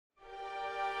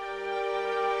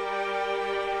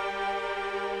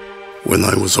When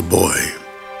I was a boy,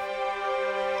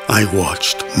 I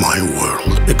watched my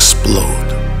world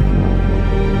explode.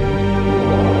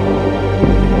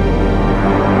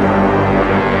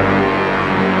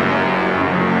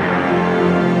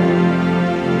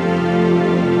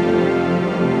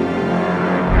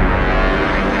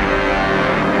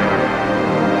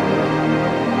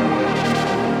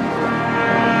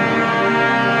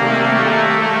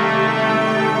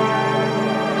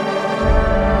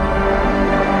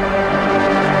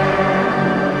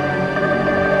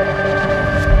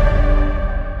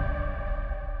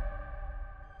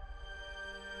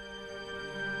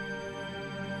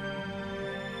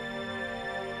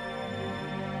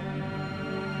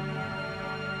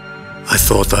 I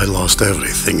thought I lost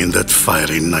everything in that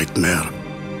fiery nightmare.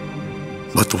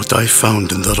 But what I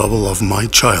found in the rubble of my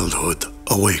childhood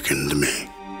awakened me.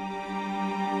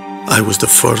 I was the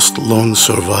first lone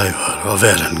survivor of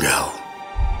Erengel.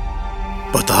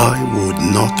 But I would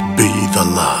not be the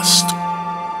last.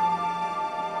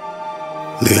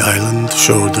 The island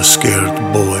showed a scared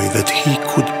boy that he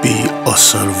could be a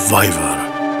survivor.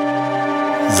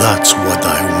 That's what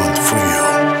I want for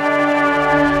you.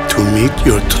 To meet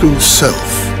your true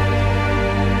self.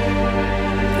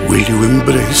 Will you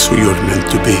embrace who you're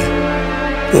meant to be?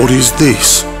 Or is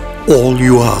this all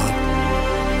you are?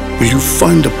 Will you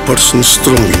find a person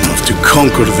strong enough to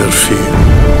conquer their fear?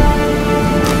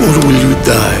 Or will you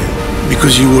die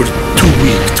because you were too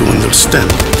weak to understand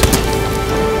it?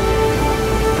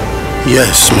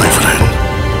 Yes, my friend,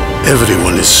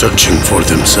 everyone is searching for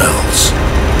themselves.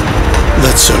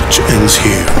 That search ends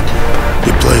here,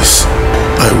 the place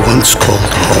I once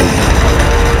called home.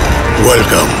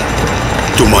 Welcome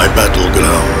to my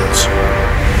battlegrounds.